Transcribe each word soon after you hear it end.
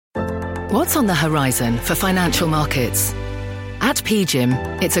What's on the horizon for financial markets? At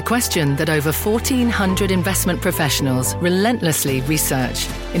PGIM, it's a question that over 1,400 investment professionals relentlessly research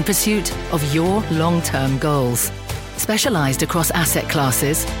in pursuit of your long-term goals. Specialized across asset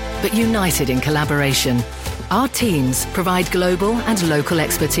classes, but united in collaboration, our teams provide global and local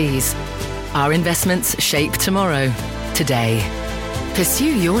expertise. Our investments shape tomorrow, today.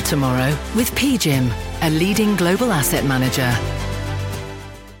 Pursue your tomorrow with PGIM, a leading global asset manager.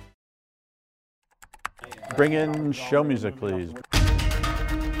 Bring in show music, please.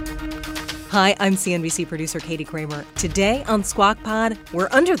 Hi, I'm CNBC producer Katie Kramer. Today on Squawk Pod, we're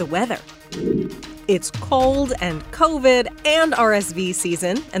under the weather. It's cold and COVID and RSV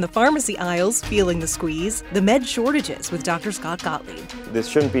season, and the pharmacy aisles feeling the squeeze. The med shortages with Dr. Scott Gottlieb. This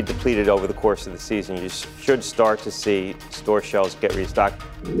shouldn't be depleted over the course of the season. You should start to see store shelves get restocked.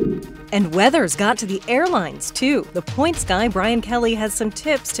 And weather's got to the airlines, too. The Points guy, Brian Kelly, has some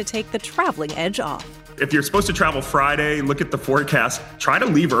tips to take the traveling edge off. If you're supposed to travel Friday, look at the forecast. Try to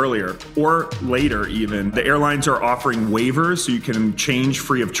leave earlier or later even. The airlines are offering waivers so you can change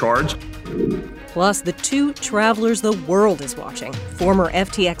free of charge. Plus, the two travelers the world is watching. Former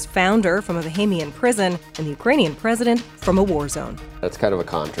FTX founder from a Bahamian prison and the Ukrainian president from a war zone. That's kind of a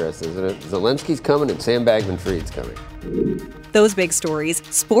contrast, isn't it? Zelensky's coming and Sam Bankman-Fried's coming. Those big stories,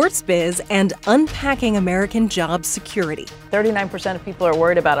 sports biz, and unpacking American job security. 39% of people are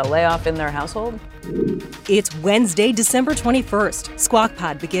worried about a layoff in their household. It's Wednesday, December 21st. Squawk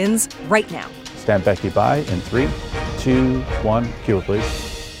Pod begins right now. Stand Becky by in 3, 2, 1. Cue it, please.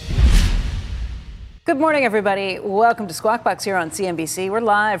 Good morning, everybody. Welcome to Squawk Box here on CNBC. We're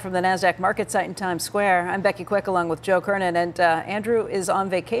live from the NASDAQ market site in Times Square. I'm Becky Quick along with Joe Kernan, and Andrew is on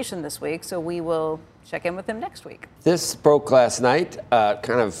vacation this week, so we will check in with him next week. This broke last night.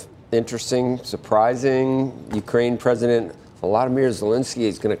 Kind of interesting, surprising. Ukraine President Volodymyr Zelensky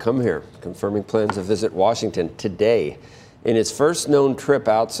is going to come here, confirming plans to visit Washington today. In his first known trip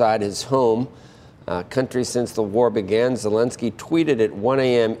outside his home country since the war began, Zelensky tweeted at 1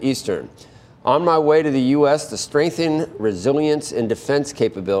 a.m. Eastern, "On my way to the U.S. to strengthen resilience and defense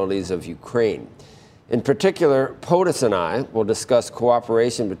capabilities of Ukraine. In particular, POTUS and I will discuss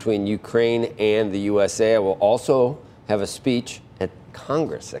cooperation between Ukraine and the USA. I will also have a speech at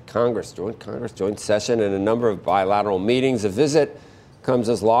Congress, joint session, and a number of bilateral meetings. The visit comes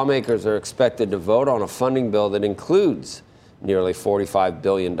as lawmakers are expected to vote on a funding bill that includes nearly $45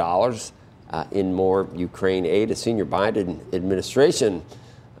 billion in more Ukraine aid. A senior Biden administration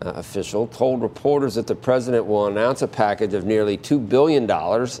official told reporters that the president will announce a package of nearly $2 billion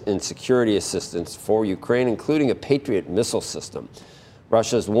in security assistance for Ukraine, including a Patriot missile system.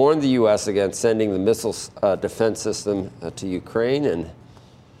 Russia's warned the U.S. against sending the missile defense system to Ukraine, and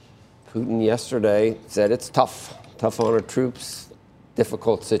Putin yesterday said it's tough on our troops,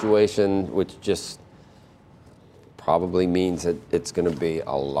 difficult situation, which just probably means that it's going to be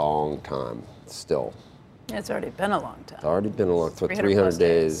a long time still. It's already been a long time. It's already been a long time, 300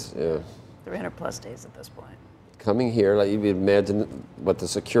 days. Yeah. 300 plus days at this point. Coming here, like you imagine what the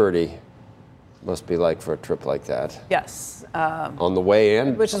security must be like for a trip like that. Yes. On the way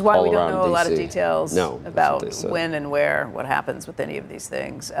in, which is why all we don't know DC. a lot of details about what when and where, what happens with any of these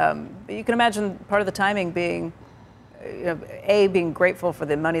things. But you can imagine part of the timing being, being grateful for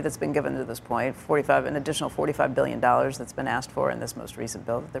the money that's been given to this point, an additional $45 billion that's been asked for in this most recent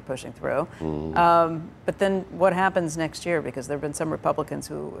bill that they're pushing through. But then what happens next year? Because there have been some Republicans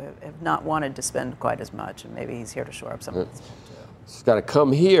who have not wanted to spend quite as much, and maybe he's here to shore up some of this. He's got to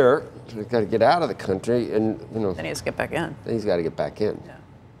come here. He's got to get out of the country, and then he has to get back in. Then he's got to get back in. Yeah.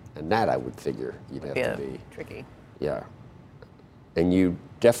 And that I would figure you'd have to be tricky. Yeah. And you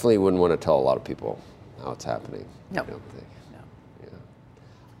definitely wouldn't want to tell a lot of people how it's happening. No. I don't think. No. Yeah.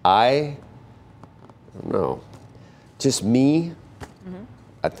 I don't know. Just me,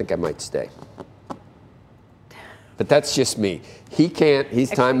 I think I might stay. But that's just me. He can't.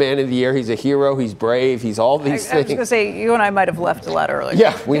 He's Time Man of the Year. He's a hero. He's brave. He's all these things. I was going to say, you and I might have left a lot earlier.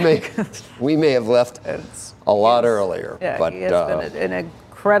 Yeah, we may have left a lot earlier. Yeah, but he has been an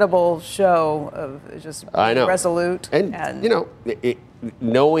incredible show of just resolute. And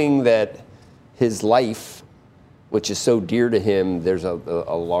knowing that his life, which is so dear to him, there's a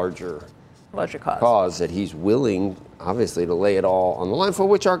larger cause that he's willing, obviously, to lay it all on the line, for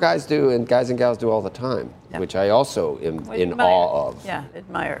which our guys do and guys and gals do all the time, which I also am in awe of. Yeah,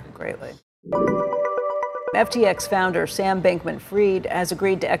 admire greatly. FTX founder Sam Bankman-Fried has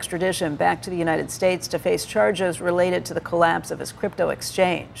agreed to extradition back to the United States to face charges related to the collapse of his crypto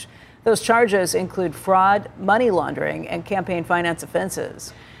exchange. Those charges include fraud, money laundering, and campaign finance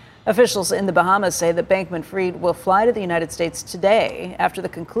offenses. Officials in the Bahamas say that Bankman-Fried will fly to the United States today after the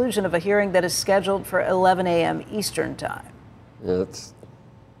conclusion of a hearing that is scheduled for 11 a.m. Eastern time. Yeah, that's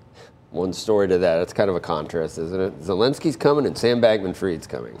one story to that. It's kind of a contrast, isn't it? Zelensky's coming and Sam Bankman-Fried's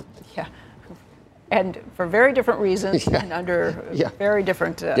coming. Yeah. And for very different reasons and under very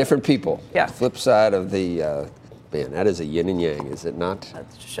different... different people. Yeah. Flip side of the... man, that is a yin and yang, is it not? That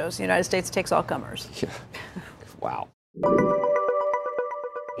shows the United States takes all comers. Yeah. Wow.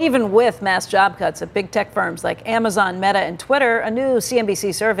 Even with mass job cuts at big tech firms like Amazon, Meta, and Twitter, a new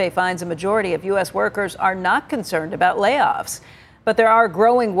CNBC survey finds a majority of U.S. workers are not concerned about layoffs. But there are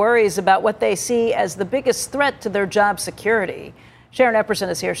growing worries about what they see as the biggest threat to their job security. Sharon Epperson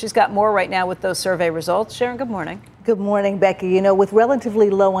is here. She's got more right now with those survey results. Sharon, good morning. Good morning, Becky. You know, with relatively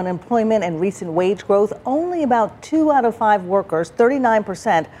low unemployment and recent wage growth, only about 2 out of 5 workers,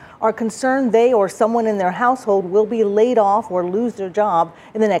 39%, are concerned they or someone in their household will be laid off or lose their job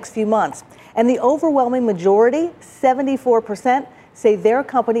in the next few months. And the overwhelming majority, 74%, say their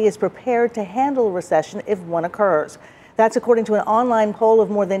company is prepared to handle a recession if one occurs. That's according to an online poll of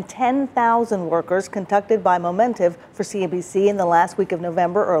more than 10,000 workers conducted by Momentive for CNBC in the last week of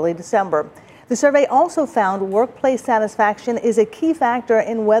November, early December. The survey also found workplace satisfaction is a key factor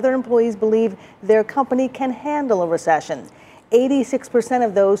in whether employees believe their company can handle a recession. 86%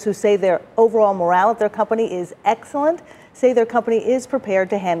 of those who say their overall morale at their company is excellent say their company is prepared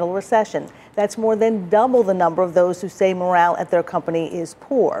to handle a recession. That's more than double the number of those who say morale at their company is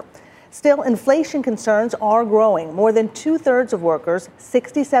poor. Still, inflation concerns are growing. More than 2/3 of workers,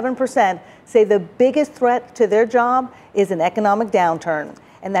 67%, say the biggest threat to their job is an economic downturn.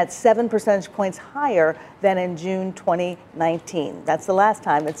 And that's 7 percentage points higher than in June 2019. That's the last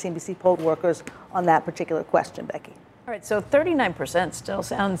time that CNBC polled workers on that particular question, Becky. All right, so 39% still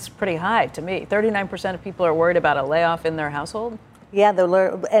sounds pretty high to me. 39% of people are worried about a layoff in their household? Yeah,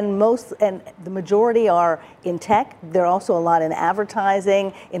 and the majority are in tech. There are also a lot in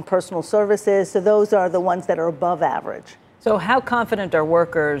advertising, in personal services. So those are the ones that are above average. So how confident are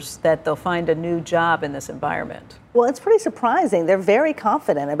workers that they'll find a new job in this environment? Well, it's pretty surprising. They're very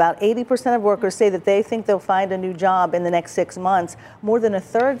confident. About 80% of workers say that they think they'll find a new job in the next 6 months. More than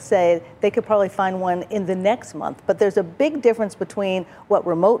 1/3 say they could probably find one in the next month. But there's a big difference between what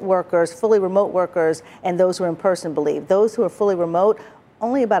remote workers, fully remote workers, and those who are in person believe. Those who are fully remote,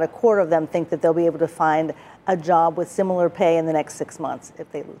 only about 1/4 of them think that they'll be able to find a job with similar pay in the next 6 months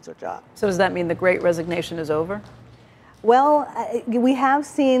if they lose their job. So does that mean the Great Resignation is over? Well, we have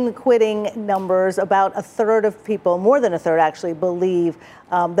seen quitting numbers. About 1/3 of people, more than 1/3 actually, believe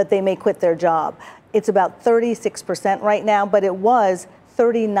that they may quit their job. It's about 36% right now, but it was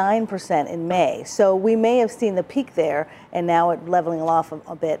 39% in May. So we may have seen the peak there, and now it's leveling off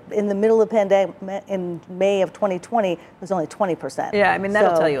a bit. In the middle of the pandemic, in May of 2020, it was only 20%. Yeah, I mean,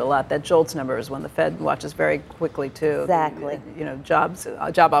 that'll tell you a lot. That JOLTS number is one the Fed watches very quickly, too. Exactly. You know, job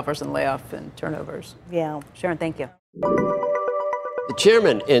offers and layoff and turnovers. Yeah. Sharon, thank you. The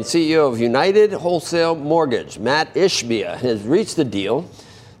chairman and CEO of United Wholesale Mortgage, Mat Ishbia, has reached a deal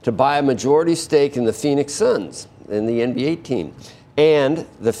to buy a majority stake in the Phoenix Suns and the NBA team and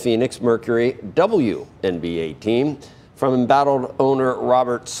the Phoenix Mercury WNBA team from embattled owner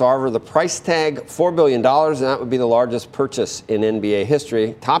Robert Sarver. The price tag, $4 billion, and that would be the largest purchase in NBA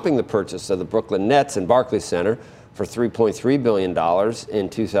history, topping the purchase of the Brooklyn Nets and Barclays Center for $3.3 billion in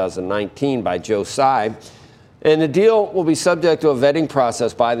 2019 by Joe Tsai. And the deal will be subject to a vetting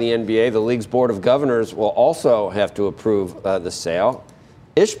process by the NBA. The league's board of governors will also have to approve the sale.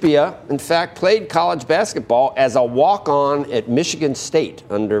 Ishbia, in fact, played college basketball as a walk-on at Michigan State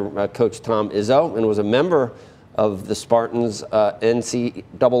under Coach Tom Izzo and was a member of the Spartans'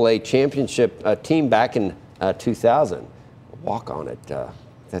 NCAA championship team back in 2000. Walk-on at,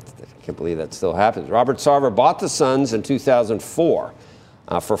 I can't believe that still happens. Robert Sarver bought the Suns in 2004.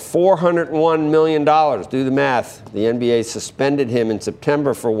 For $401 million. Do the math. The NBA suspended him in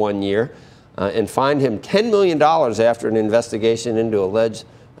September for 1 year and fined him $10 million after an investigation into alleged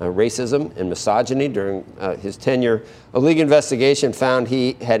racism and misogyny during his tenure. A league investigation found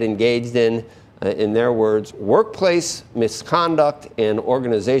he had engaged in their words, workplace misconduct and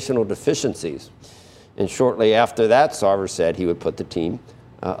organizational deficiencies. And shortly after that, Sarver said he would put the team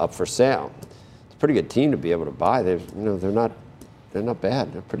up for sale. It's a pretty good team to be able to buy. They're not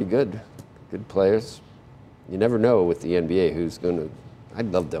bad. They're pretty good. Good players. You never know with the NBA who's going to.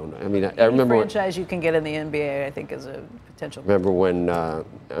 I'd love to. I mean, I remember. Any franchise you can get in the NBA, I think, is a potential. Remember when?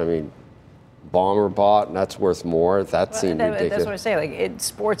 Bomber bought, and that's worth more. That seemed ridiculous. That's what I say. Like,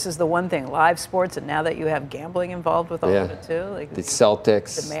 sports is the one thing, live sports, and now that you have gambling involved with all of it too. Like the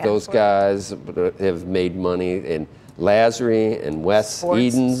Celtics, those guys have made money, and Lazary and Wes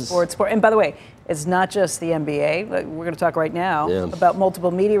Edens. Sport. And by the way, it's not just the NBA. We're going to talk right now about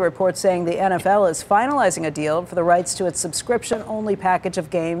multiple media reports saying the NFL is finalizing a deal for the rights to its subscription-only package of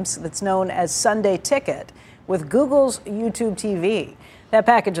games that's known as Sunday Ticket with Google's YouTube TV. That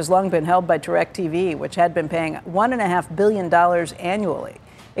package has long been held by DirecTV, which had been paying $1.5 billion annually.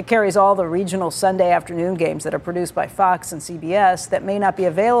 It carries all the regional Sunday afternoon games that are produced by Fox and CBS that may not be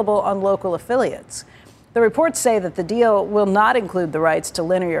available on local affiliates. The reports say that the deal will not include the rights to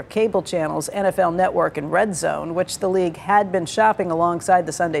linear cable channels NFL Network and Red Zone, which the league had been shopping alongside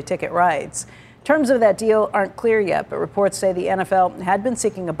the Sunday Ticket rights. Terms of that deal aren't clear yet, but reports say the NFL had been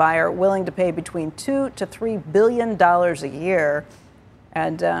seeking a buyer willing to pay between $2 to $3 billion a year.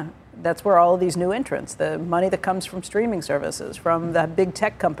 And that's where all of these new entrants, the money that comes from streaming services, from the big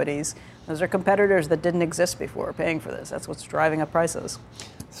tech companies, those are competitors that didn't exist before paying for this. That's what's driving up prices.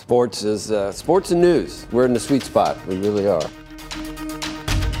 Sports and news. We're in the sweet spot. We really are.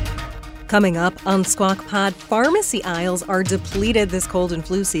 Coming up on Squawk Pod, pharmacy aisles are depleted this cold and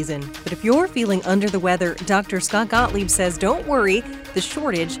flu season. But if you're feeling under the weather, Dr. Scott Gottlieb says don't worry, the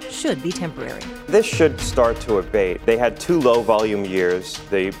shortage should be temporary. This should start to abate. They had 2 low-volume years,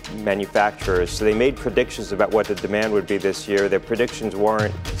 the manufacturers, so they made predictions about what the demand would be this year. Their predictions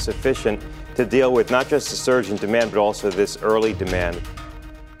weren't sufficient to deal with not just the surge in demand, but also this early demand.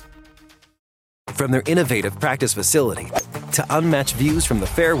 From their innovative practice facility to unmatched views from the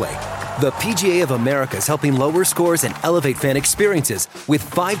fairway, the PGA of America is helping lower scores and elevate fan experiences with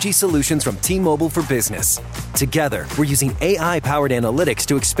 5G solutions from T-Mobile for Business. Together, we're using AI-powered analytics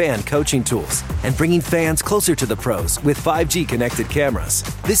to expand coaching tools and bringing fans closer to the pros with 5G connected cameras.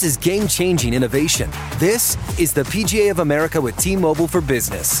 This is game-changing innovation. This is the PGA of America with T-Mobile for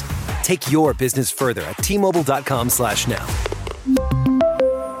Business. Take your business further at T-Mobile.com/now.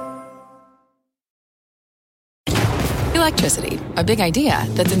 Electricity, a big idea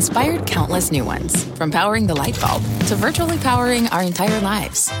that's inspired countless new ones. From powering the light bulb to virtually powering our entire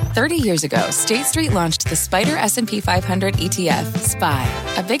lives. 30 years ago, State Street launched the Spider S&P 500 ETF,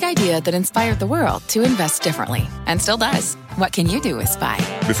 SPY. A big idea that inspired the world to invest differently, and still does. What can you do with SPY?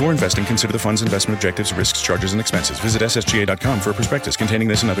 Before investing, consider the fund's investment objectives, risks, charges, and expenses. Visit ssga.com for a prospectus containing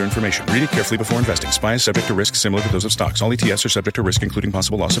this and other information. Read it carefully before investing. SPY is subject to risks similar to those of stocks. All ETFs are subject to risk, including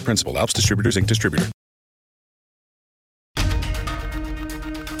possible loss of principal. Alps Distributors, Inc. Distributor.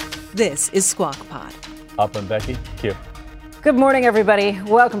 This is Squawk Pod. Up and Becky, Q. Good morning, everybody.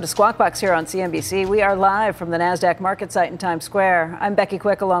 Welcome to Squawk Box here on CNBC. We are live from the NASDAQ market site in Times Square. I'm Becky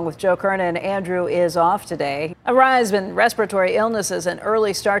Quick along with Joe Kernan. Andrew is off today. A rise in respiratory illnesses and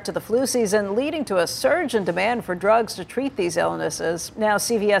early start to the flu season leading to a surge in demand for drugs to treat these illnesses. Now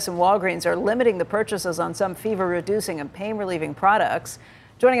CVS and Walgreens are limiting the purchases on some fever-reducing and pain-relieving products.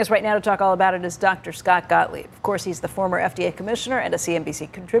 Joining us right now to talk all about it is Dr. Scott Gottlieb. Of course, he's the former FDA commissioner and a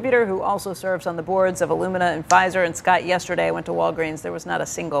CNBC contributor who also serves on the boards of Illumina and Pfizer. And Scott, yesterday I went to Walgreens. There was not a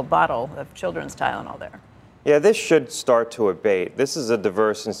single bottle of children's Tylenol there. Yeah, this should start to abate. This is a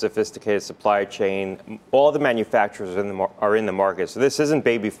diverse and sophisticated supply chain. All the manufacturers are in the market. So this isn't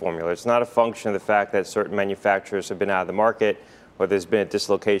baby formula. It's not a function of the fact that certain manufacturers have been out of the market or there's been a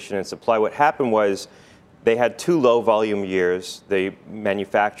dislocation in supply. What happened was they had 2 low-volume years, the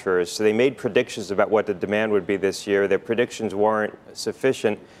manufacturers, so they made predictions about what the demand would be this year. Their predictions weren't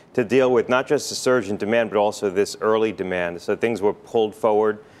sufficient to deal with not just the surge in demand, but also this early demand. So things were pulled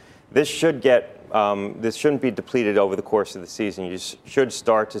forward. This shouldn't be depleted over the course of the season. You should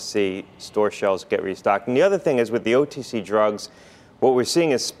start to see store shelves get restocked. And the other thing is with the OTC drugs, what we're seeing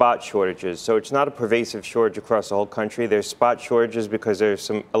is spot shortages. So it's not a pervasive shortage across the whole country. There's spot shortages because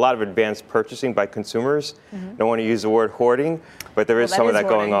there's a lot of advanced purchasing by consumers. I don't want to use the word hoarding, but there is some of that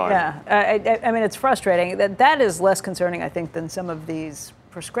going on. Yeah, I mean, it's frustrating. That is less concerning, I think, than some of these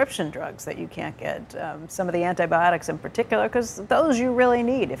prescription drugs that you can't get. Some of the antibiotics in particular, because those you really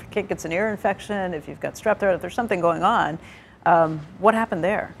need. If your kid gets an ear infection, if you've got strep throat, if there's something going on, what happened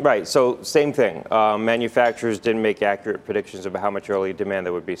there? Right. So same thing. Manufacturers didn't make accurate predictions about how much early demand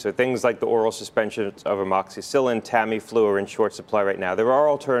there would be. So things like the oral suspensions of amoxicillin, Tamiflu are in short supply right now. There are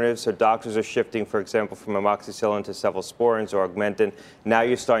alternatives. So doctors are shifting, for example, from amoxicillin to cephalosporins or Augmentin. Now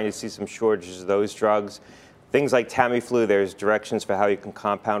you're starting to see some shortages of those drugs. Things like Tamiflu, there's directions for how you can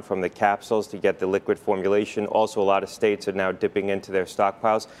compound from the capsules to get the liquid formulation. Also, a lot of states are now dipping into their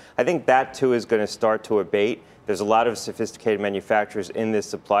stockpiles. I think that, too, is going to start to abate. There's a lot of sophisticated manufacturers in this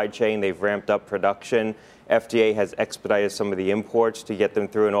supply chain. They've ramped up production. FDA has expedited some of the imports to get them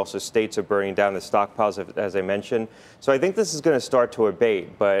through, and also states are burning down the stockpiles, as I mentioned. So I think this is going to start to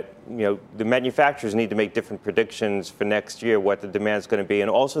abate, but the manufacturers need to make different predictions for next year, what the demand is going to be,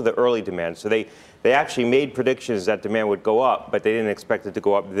 and also the early demand. So they actually made predictions that demand would go up, but they didn't expect it to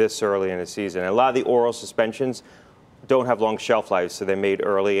go up this early in the season. And a lot of the oral suspensions don't have long shelf lives, so they're made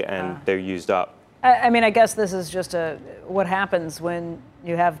early and they're used up. I mean, I guess this is just what happens when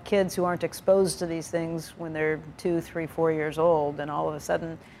you have kids who aren't exposed to these things when they're 2, 3, 4 years old, and all of a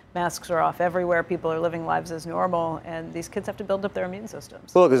sudden masks are off everywhere. People are living lives as normal, and these kids have to build up their immune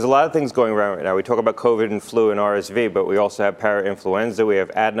systems. Well, look, there's a lot of things going around right now. We talk about COVID and flu and RSV, but we also have parainfluenza. We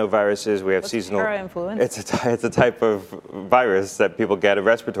have adenoviruses. We have seasonal. Parainfluenza? It's a type of virus that people get, a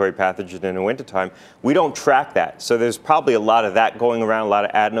respiratory pathogen in the wintertime. We don't track that. So there's probably a lot of that going around, a lot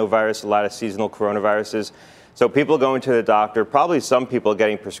of adenovirus, a lot of seasonal coronaviruses. So people going to the doctor, probably some people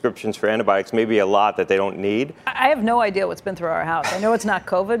getting prescriptions for antibiotics, maybe a lot that they don't need. I have no idea what's been through our house. I know it's not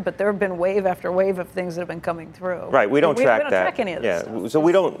COVID, but there have been wave after wave of things that have been coming through. Right, we don't track that. We don't track any of this stuff. So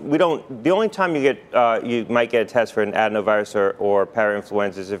we don't. The only time you might get a test for an adenovirus or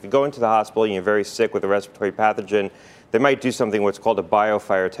parainfluenza is if you go into the hospital and you're very sick with a respiratory pathogen. They might do something what's called a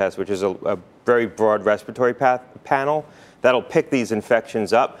BioFire test, which is a very broad respiratory panel that'll pick these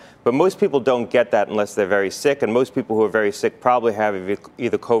infections up. But most people don't get that unless they're very sick, and most people who are very sick probably have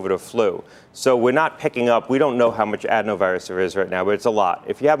either COVID or flu. So we're not picking up, we don't know how much adenovirus there is right now, but it's a lot.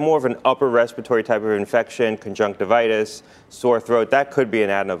 If you have more of an upper respiratory type of infection, conjunctivitis, sore throat, that could be an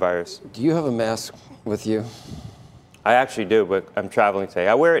adenovirus. Do you have a mask with you? I actually do, but I'm traveling today.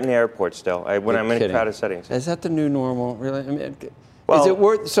 I wear it in the airport still when I'm in crowded settings. Is that the new normal, really? I mean, well, is it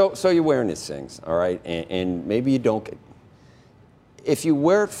worth, so you're wearing these things, all right, and maybe you don't get, if you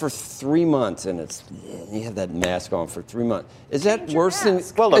wear it for 3 months and you have that mask on for 3 months, is that worse than?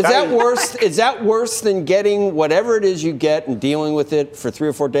 Well, look, is that worse than getting whatever it is you get and dealing with it for 3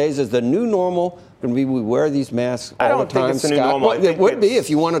 or 4 days? Is the new normal going to be we wear these masks all the time? I don't think it's the new normal. Well, it would be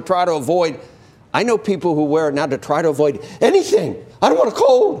if you want to try to avoid. I know people who wear it now to try to avoid anything. I don't want a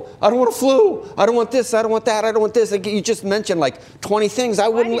cold. I don't want a flu. I don't want this. I don't want that. I don't want this. Like you just mentioned like 20 things. I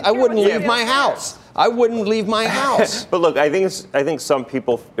wouldn't leave my house. I wouldn't leave my house. But look, I think some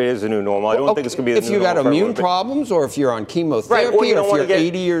people it is a new normal. I don't think it's going to be the new normal. If you got immune problems, or if you're on chemotherapy, or if you're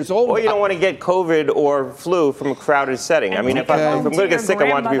 80 years old, or you don't want to get COVID or flu from a crowded setting. I mean, if I'm going to get sick, I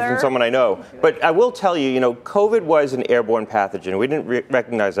want it to be from someone I know. But I will tell you, COVID was an airborne pathogen. We didn't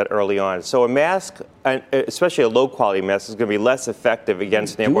recognize that early on. So a mask, especially a low-quality mask, is going to be less effective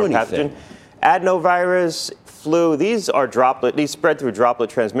against an airborne pathogen. Adenovirus, flu, these spread through droplet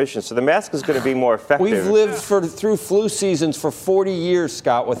transmission, so the mask is going to be more effective. We've lived through flu seasons for 40 years,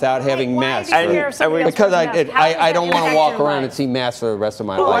 Scott, without having masks. Because I don't want to walk around and see masks for the rest of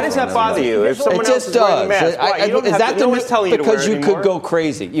my life. Why does that bother you? If someone else is wearing a mask, no one's telling you to wear it because you could go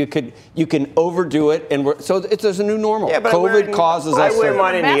crazy. You can overdo it, and so there's a new normal. Yeah, but COVID causes us. I wear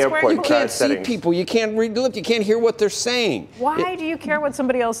mine in the airport. You can't see people. You can't read the lips. You can't hear what they're saying. Why do you care what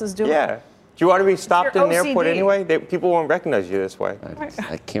somebody else is doing? Yeah. Do you want to be stopped in the airport anyway? People won't recognize you this way.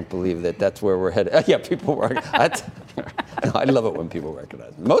 I can't believe that's where we're headed. Yeah, people recognize. No, I love it when people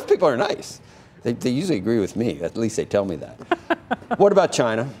recognize me. Most people are nice. They usually agree with me. At least they tell me that. What about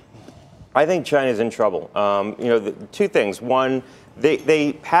China? I think China's in trouble. Two things. One,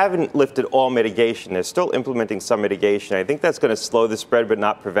 they haven't lifted all mitigation. They're still implementing some mitigation. I think that's going to slow the spread but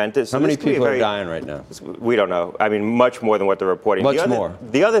not prevent it. So how many people are dying right now? We don't know. I mean, much more than what they're reporting. Much more.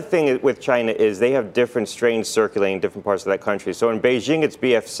 The other thing with China is they have different strains circulating in different parts of that country. So in Beijing, it's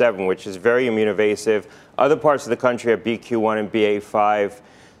BF7, which is very immunoevasive. Other parts of the country have BQ1 and BA5.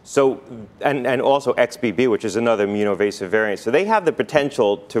 So, and also XBB, which is another immunoevasive variant. So they have the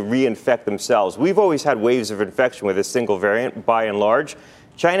potential to reinfect themselves. We've always had waves of infection with a single variant, by and large.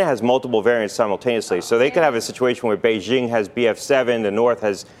 China has multiple variants simultaneously. So they could have a situation where Beijing has BF7, the North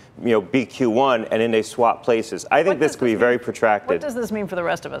has BQ1, and then they swap places. I think this could be very protracted. What does this mean for the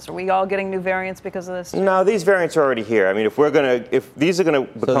rest of us? Are we all getting new variants because of this? No, these variants are already here. I mean, if these are going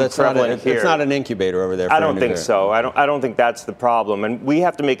to become prevalent here, it's not an incubator over there. For I don't think so. I don't think that's the problem. And we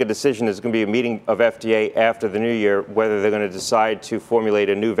have to make a decision. There's going to be a meeting of FDA after the new year whether they're going to decide to formulate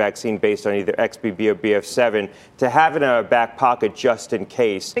a new vaccine based on either XBB or BF7 to have it in our back pocket just in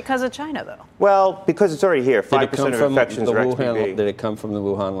case. Because of China, though. Well, because it's already here. 5% of infections are XBB. Did it come from the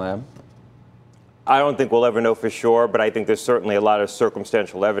Wuhan lab? I don't think we'll ever know for sure, but I think there's certainly a lot of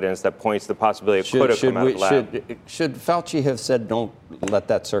circumstantial evidence that points to the possibility it could have come out of the lab. Should Fauci have said, don't let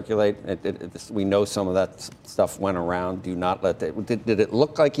that circulate? We know some of that stuff went around. Do not let that. Did it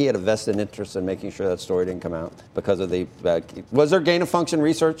look like he had a vested interest in making sure that story didn't come out because of the? Was there gain of function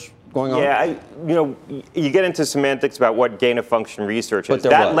research going on? Yeah, you get into semantics about what gain of function research is.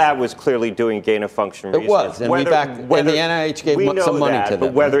 That lab was clearly doing gain of function research. It was, and the NIH gave some money to them.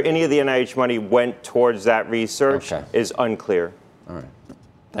 But whether any of the NIH money went towards that research is unclear. All right.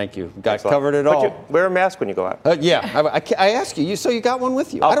 Thank you. Covered it all. Wear a mask when you go out. I ask you. So you got one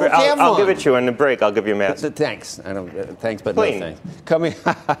with you? I'll give it to you in the break. I'll give you a mask. Thanks. Thanks, but clean. No thanks. Coming.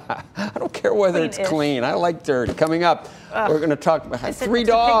 I don't care whether it's clean. I like dirty. Coming up, we're going to talk about 3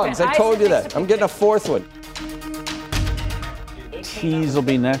 dogs. I told you that. I'm getting a 4th one. Cheese will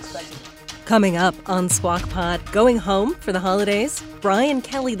be next. Coming up on Squawk Pod, going home for the holidays, Brian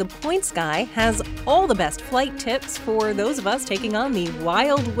Kelly, the points guy, has all the best flight tips for those of us taking on the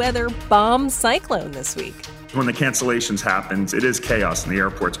wild weather bomb cyclone this week. When the cancellations happens, it is chaos in the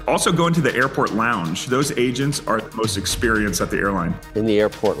airports. Also go into the airport lounge. Those agents are the most experienced at the airline. In the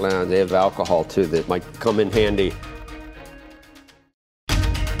airport lounge, they have alcohol too that might come in handy.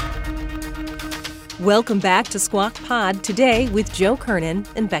 Welcome back to Squawk Pod today with Joe Kernan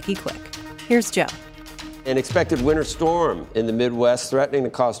and Becky Quick. Here's Joe. An expected winter storm in the Midwest threatening to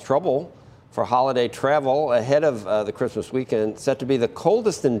cause trouble for holiday travel ahead of the Christmas weekend, set to be the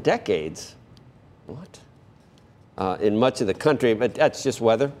coldest in decades. In much of the country, but that's just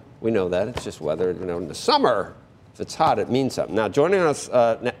weather. We know that. It's just weather. In the summer, if it's hot, it means something. Now, joining us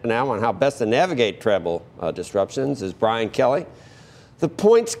now on how best to navigate travel disruptions is Brian Kelly, the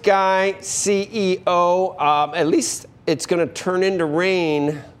points guy, CEO. At least it's going to turn into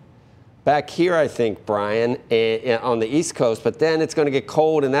rain back here, I think, Brian, on the East Coast, but then it's going to get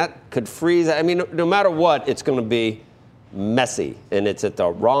cold and that could freeze. I mean, no matter what, it's going to be messy, and it's at the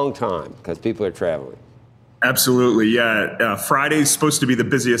wrong time because people are traveling. Absolutely, yeah. Friday's supposed to be the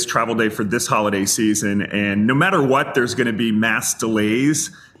busiest travel day for this holiday season, and no matter what, there's going to be mass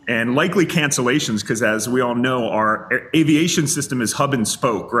delays and likely cancellations because, as we all know, our aviation system is hub and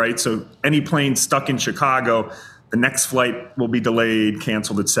spoke, right? So any plane stuck in Chicago, the next flight will be delayed,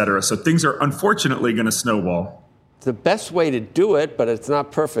 canceled, et cetera. So things are unfortunately going to snowball. It's the best way to do it, but it's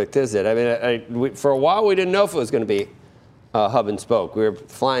not perfect, is it? I mean, for a while, we didn't know if it was going to be hub and spoke. We were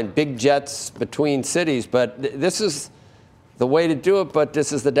flying big jets between cities, but this is the way to do it, but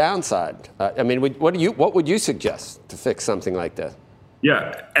this is the downside. I mean, what would you suggest to fix something like that?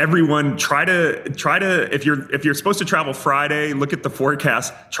 Yeah, everyone try to if you're supposed to travel Friday, look at the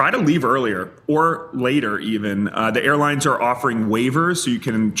forecast. Try to leave earlier or later even. The airlines are offering waivers so you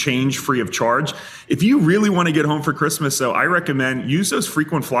can change free of charge. If you really want to get home for Christmas, though, I recommend use those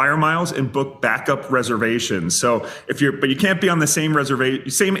frequent flyer miles and book backup reservations. So but you can't be on the same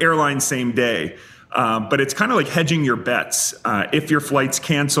airline same day. But it's kind of like hedging your bets. If your flight's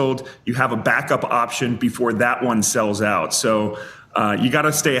canceled, you have a backup option before that one sells out. So you got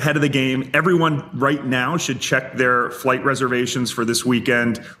to stay ahead of the game. Everyone right now should check their flight reservations for this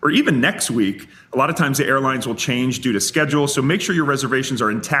weekend or even next week. A lot of times the airlines will change due to schedule. So make sure your reservations are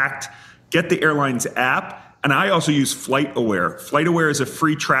intact. Get the airline's app. And I also use FlightAware. FlightAware is a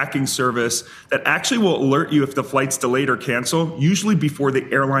free tracking service that actually will alert you if the flight's delayed or canceled, usually before the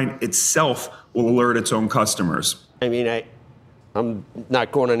airline itself will alert its own customers. I mean, I'm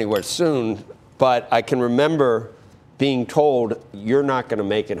not going anywhere soon, but I can remember being told you're not going to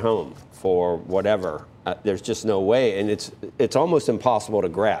make it home for whatever. There's just no way. And it's almost impossible to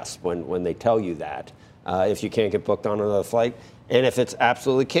grasp when they tell you that if you can't get booked on another flight. And if it's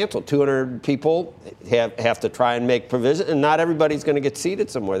absolutely canceled, 200 people have to try and make provision, and not everybody's going to get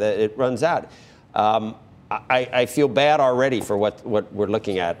seated somewhere. That it runs out. I feel bad already for what we're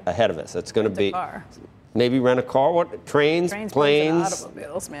looking at ahead of us. It's going to be maybe rent a car. What trains, planes,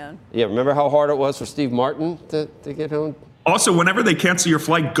 automobiles, man. Yeah, remember how hard it was for Steve Martin to get home? Also, whenever they cancel your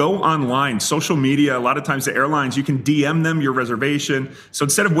flight, go online. Social media, a lot of times the airlines, you can DM them your reservation. So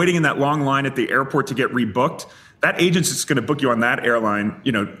instead of waiting in that long line at the airport to get rebooked, that agent's just going to book you on that airline.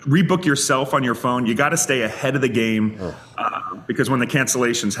 Rebook yourself on your phone. You got to stay ahead of the game because when the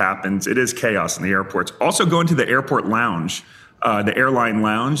cancellations happens, it is chaos in the airports. Also, go into the airport lounge, the airline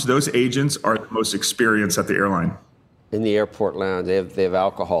lounge. Those agents are the most experienced at the airline. In the airport lounge, they have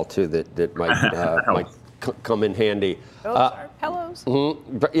alcohol too that might come in handy. Pillows.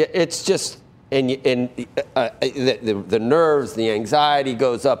 Mm-hmm. But it's just. And the nerves, the anxiety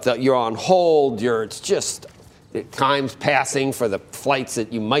goes up. You're on hold. It's just time's passing for the flights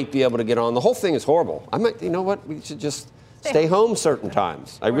that you might be able to get on. The whole thing is horrible. You know what? We should just stay home certain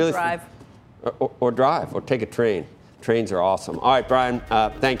times. Or drive. or drive, or take a train. Trains are awesome. All right, Brian,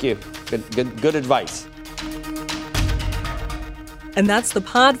 thank you. Good advice. And that's the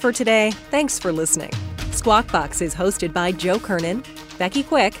pod for today. Thanks for listening. Squawk Box is hosted by Joe Kernan, Becky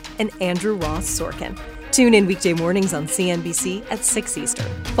Quick, and Andrew Ross Sorkin. Tune in weekday mornings on CNBC at 6 Eastern.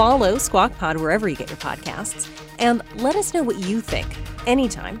 Follow Squawk Pod wherever you get your podcasts. And let us know what you think.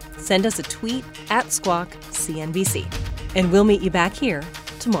 Anytime, send us a tweet at Squawk CNBC. And we'll meet you back here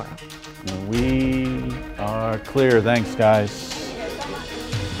tomorrow. We are clear. Thanks, guys.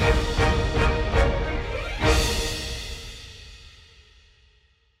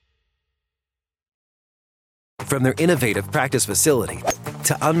 From their innovative practice facility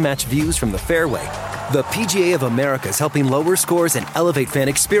to unmatched views from the fairway, the PGA of America is helping lower scores and elevate fan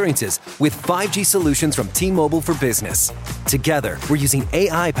experiences with 5G solutions from T-Mobile for Business. Together, we're using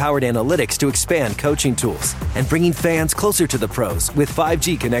AI-powered analytics to expand coaching tools and bringing fans closer to the pros with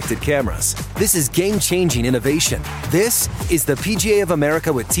 5G connected cameras. This is game-changing innovation. This is the PGA of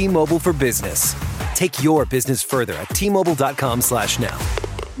America with T-Mobile for Business. Take your business further at T-Mobile.com/now.